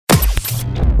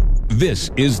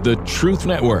This is the Truth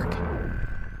Network.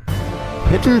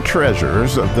 Hidden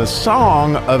treasures of the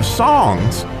Song of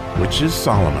Songs, which is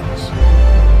Solomon's.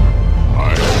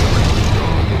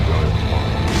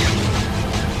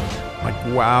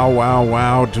 Like,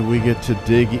 wow, do we get to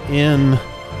dig in,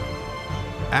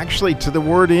 actually, to the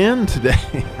word in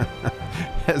today.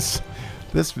 As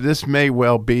this may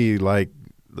well be like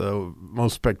the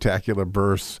most spectacular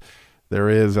verse there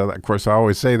is. Of course, I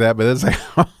always say that, but it's like,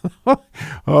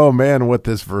 oh man, what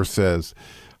this verse says.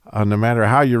 No matter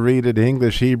how you read it,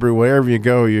 English, Hebrew, wherever you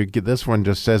go, you get this one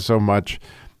just says so much.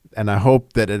 And I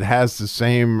hope that it has the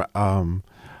same,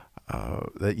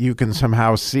 that you can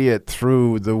somehow see it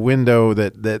through the window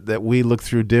that we look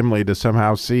through dimly to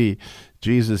somehow see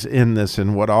Jesus in this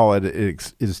and what all it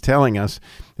is telling us.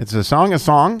 It's a Song of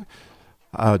Song,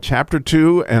 chapter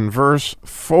 2 and verse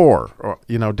 4.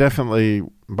 Definitely,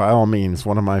 by all means,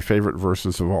 one of my favorite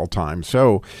verses of all time.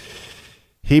 So,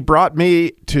 he brought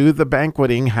me to the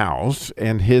banqueting house,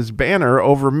 and his banner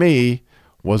over me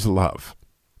was love.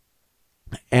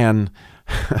 And,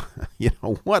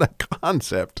 what a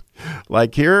concept.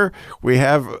 Like here we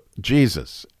have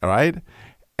Jesus, all right?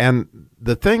 And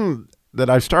the thing that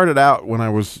I started out when I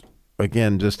was,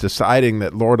 again, just deciding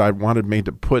that, Lord, I wanted me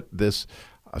to put this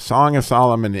Song of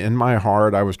Solomon in my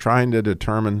heart. I was trying to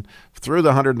determine through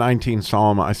the 119th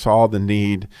Psalm, I saw the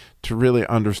need to really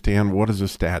understand what is a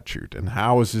statute and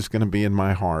how is this going to be in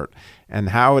my heart and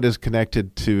how it is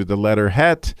connected to the letter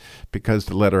Het, because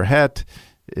the letter Het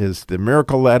is the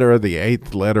miracle letter, the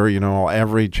eighth letter.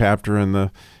 Every chapter in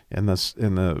the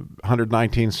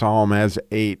 119th Psalm has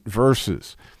 8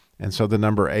 verses. And so the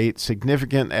number 8,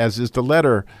 significant as is the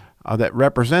letter that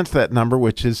represents that number,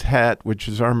 which is Het, which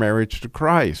is our marriage to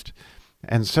Christ.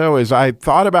 And so as I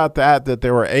thought about that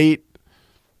there were 8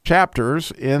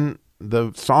 chapters in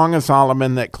the Song of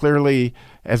Solomon that clearly,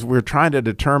 as we're trying to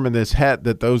determine this Het,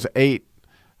 that those 8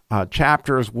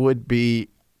 chapters would be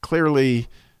clearly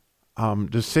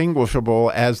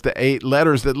distinguishable as the 8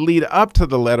 letters that lead up to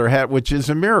the letter Het, which is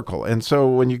a miracle. And so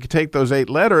when you take those 8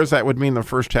 letters, that would mean the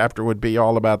first chapter would be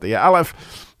all about the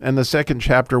Aleph, and the second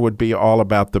chapter would be all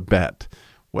about the Bet.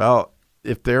 Well,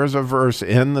 if there's a verse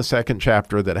in the second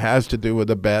chapter that has to do with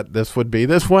the Bet, this would be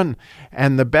this one,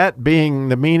 and the Bet being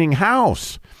the meaning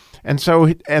house. And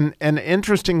so, and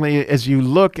interestingly, as you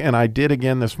look, and I did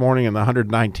again this morning in the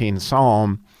 119th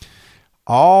Psalm,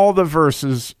 all the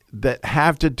verses that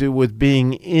have to do with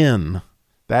being in,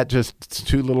 that just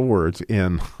 2 little words,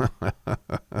 in.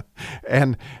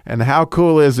 and how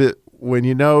cool is it when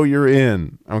you know you're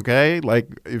in, okay? Like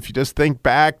if you just think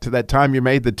back to that time you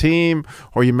made the team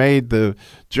or you made the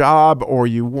job or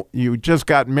you just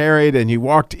got married and you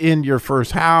walked in your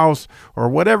first house or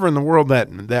whatever in the world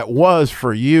that was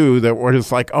for you, that was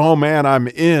just like, oh man, I'm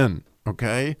in,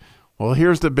 okay? Well,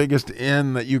 here's the biggest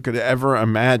in that you could ever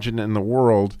imagine in the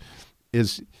world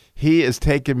is he has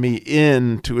taken me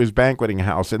into his banqueting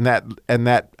house, and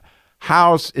that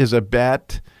house is a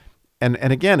Bet. And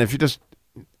again, if you just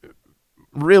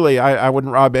really, I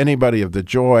wouldn't rob anybody of the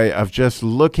joy of just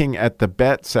looking at the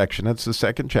Bet section. It's the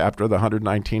second chapter of the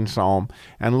 119th Psalm,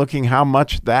 and looking how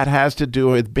much that has to do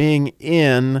with being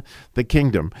in the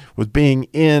kingdom, with being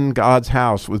in God's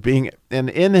house, and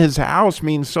in his house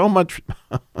means so much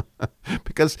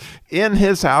because in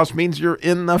his house means you're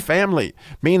in the family,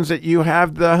 means that you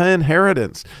have the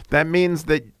inheritance. That means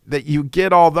that you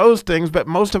get all those things, but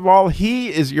most of all, he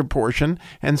is your portion.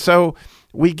 And so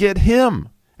we get him.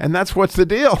 And that's what's the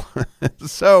deal.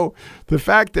 So the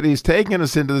fact that he's taken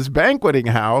us into this banqueting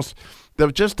house,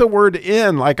 just the word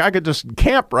in, like I could just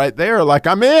camp right there, like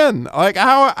I'm in. Like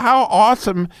how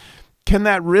awesome can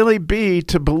that really be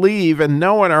to believe and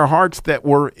know in our hearts that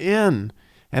we're in?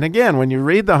 And again, when you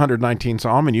read the 119th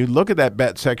Psalm and you look at that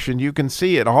Bet section, you can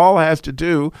see it all has to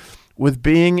do with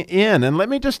being in. And let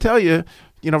me just tell you,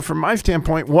 from my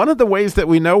standpoint, one of the ways that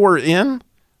we know we're in,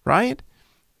 right,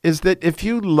 is that if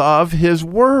you love his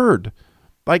word,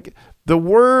 like the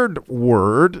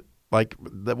word, like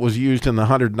that was used in the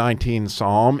 119th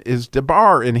Psalm is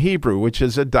debar in Hebrew, which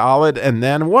is a daled and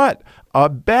then what? A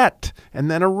Bet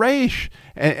and then a resh.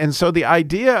 And so the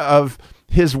idea of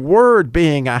his word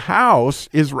being a house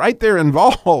is right there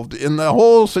involved in the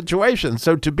whole situation.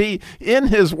 So to be in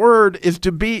his word is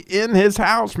to be in his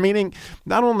house, meaning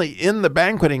not only in the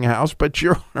banqueting house, but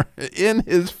you're in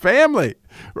his family,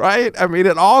 right? I mean,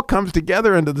 it all comes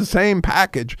together into the same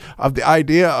package of the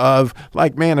idea of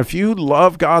like, man, if you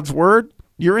love God's word,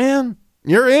 you're in,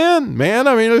 man.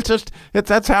 I mean,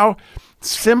 that's how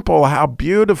simple, how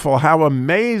beautiful, how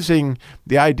amazing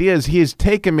the idea is. He has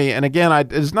taken me, and again,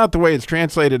 it's not the way it's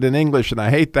translated in English, and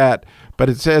I hate that, but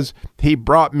it says he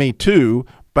brought me to,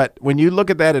 But when you look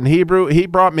at that in Hebrew, he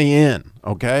brought me in,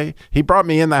 okay? He brought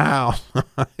me in the house.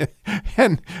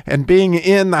 and being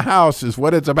in the house is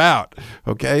what it's about,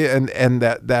 okay? And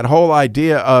that whole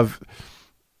idea of,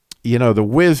 the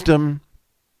wisdom,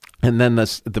 and then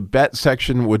the bet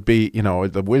section would be,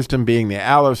 the wisdom being the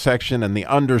aleph section, and the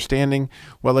understanding.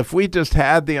 Well, if we just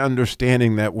had the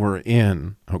understanding that we're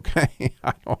in, okay,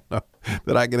 I don't know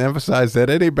that I can emphasize that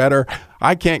any better.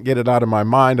 I can't get it out of my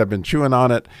mind. I've been chewing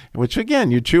on it, which again,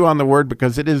 you chew on the word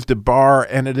because it is debar,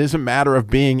 and it is a matter of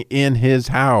being in his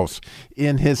house,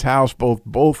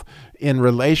 both in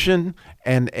relation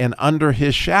and under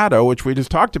his shadow, which we just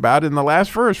talked about in the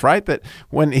last verse, right? That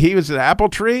when he was an apple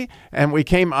tree and we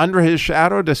came under his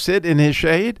shadow to sit in his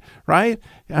shade, right?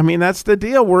 I mean, that's the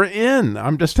deal. We're in.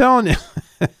 I'm just telling you.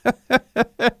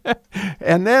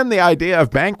 And then the idea of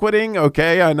banqueting,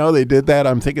 okay, I know they did that.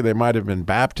 I'm thinking they might have been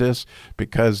Baptists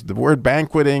because the word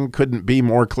banqueting couldn't be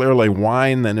more clearly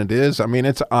wine than it is. I mean,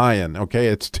 it's ayin, okay?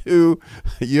 It's 2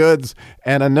 yuds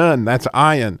and a nun. That's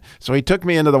ayin. So he took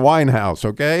me into the wine house,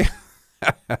 okay?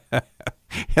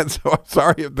 And so I'm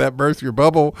sorry if that bursts your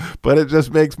bubble, but it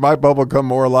just makes my bubble come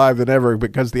more alive than ever,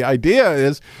 because the idea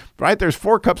is, right, there's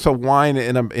 4 cups of wine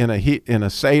in a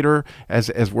Seder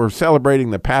as we're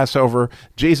celebrating the Passover.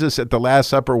 Jesus at the Last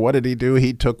Supper, what did he do?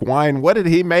 He took wine. What did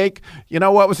he make?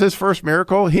 What was his first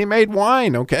miracle? He made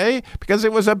wine, okay? Because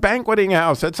it was a banqueting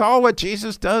house. That's all what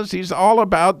Jesus does. He's all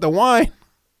about the wine,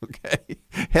 okay?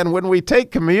 And when we take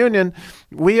communion,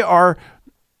 we are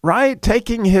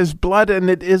taking his blood, and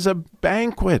it is a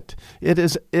banquet. It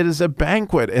is a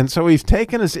banquet. And so he's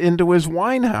taken us into his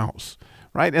wine house,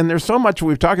 right? And there's so much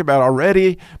we've talked about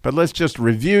already, but let's just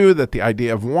review that the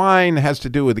idea of wine has to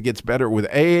do with it gets better with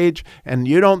age. And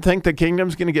you don't think the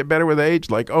kingdom's going to get better with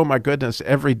age? Like, oh my goodness,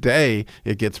 every day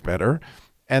it gets better.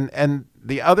 And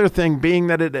the other thing being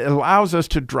that it allows us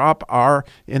to drop our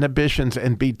inhibitions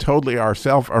and be totally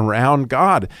ourselves around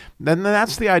God. Then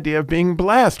that's the idea of being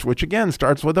blessed, which again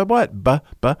starts with a what?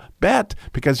 Bet,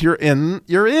 because you're in.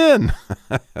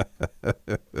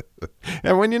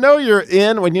 And when you know you're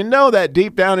in, when you know that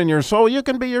deep down in your soul, you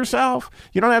can be yourself.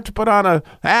 You don't have to put on a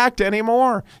act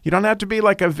anymore. You don't have to be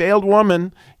like a veiled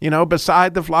woman,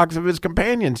 beside the flocks of his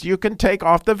companions. You can take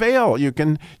off the veil. You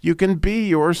can be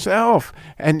yourself,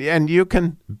 and you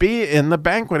can be in the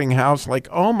banqueting house like,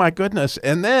 oh my goodness.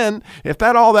 And then if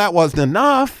all that wasn't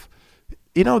enough,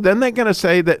 then they're going to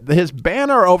say that his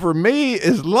banner over me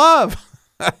is love.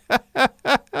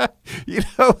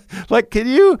 Like, can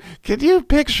you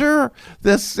picture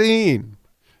this scene?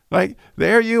 Like,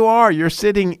 there you are, you're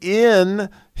sitting in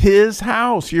his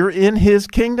house, you're in his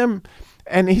kingdom,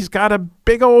 and he's got a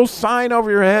big old sign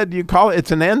over your head. You call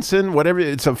it's an ensign, whatever.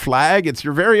 It's a flag. It's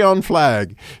your very own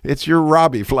flag. It's your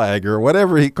Robbie flag, or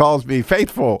whatever he calls me,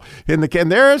 faithful in the.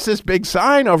 And there's this big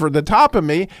sign over the top of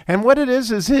me, and what it is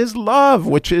his love,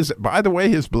 which is, by the way,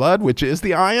 his blood, which is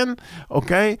the iron.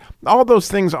 Okay, all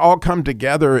those things all come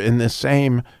together in this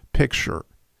same picture,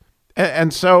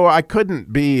 and so I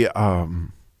couldn't be.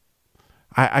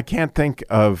 I can't think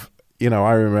of.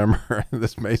 I remember,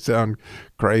 this may sound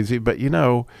crazy, but you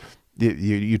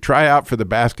try out for the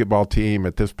basketball team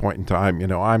at this point in time.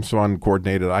 I'm so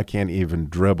uncoordinated, I can't even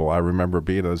dribble. I remember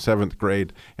being in the 7th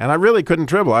grade, and I really couldn't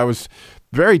dribble. I was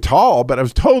very tall, but I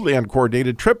was totally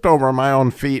uncoordinated, tripped over my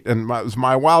own feet, and it was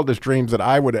my wildest dreams that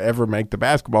I would ever make the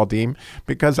basketball team,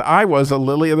 because I was a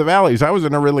lily of the valleys. I was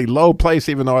in a really low place,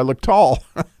 even though I looked tall,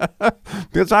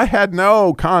 because I had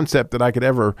no concept that I could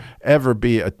ever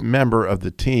be a member of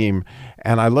the team.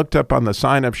 And I looked up on the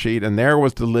sign-up sheet, and there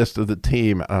was the list of the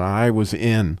team, and I was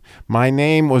in. My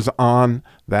name was on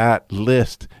that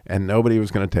list, and nobody was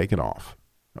going to take it off.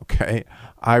 Okay?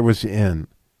 I was in.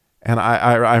 And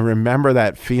I remember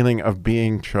that feeling of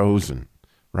being chosen,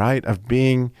 right? Of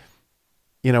being,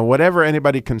 whatever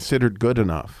anybody considered good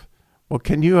enough. Well,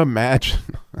 can you imagine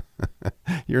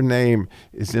your name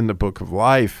is in the book of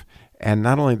life? And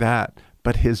not only that,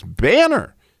 but his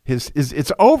banner,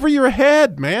 it's over your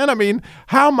head, man. I mean,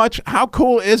 how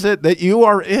cool is it that you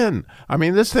are in? I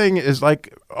mean, this thing is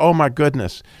like, oh my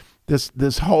goodness,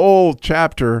 this whole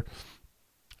chapter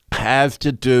has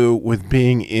to do with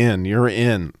being in. You're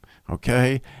in.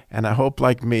 Okay? And I hope,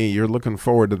 like me, you're looking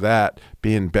forward to that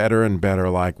being better and better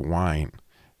like wine.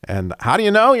 And how do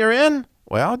you know you're in?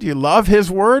 Well, do you love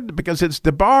his word? Because it's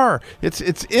debar. It's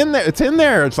in there. It's in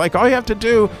there. It's like all you have to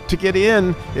do to get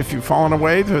in, if you've fallen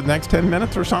away for the next 10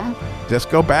 minutes or something, just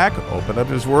go back, open up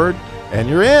his word, and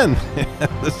you're in.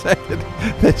 The second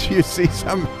that you see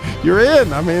you're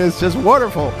in. I mean, it's just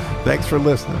wonderful. Thanks for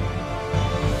listening.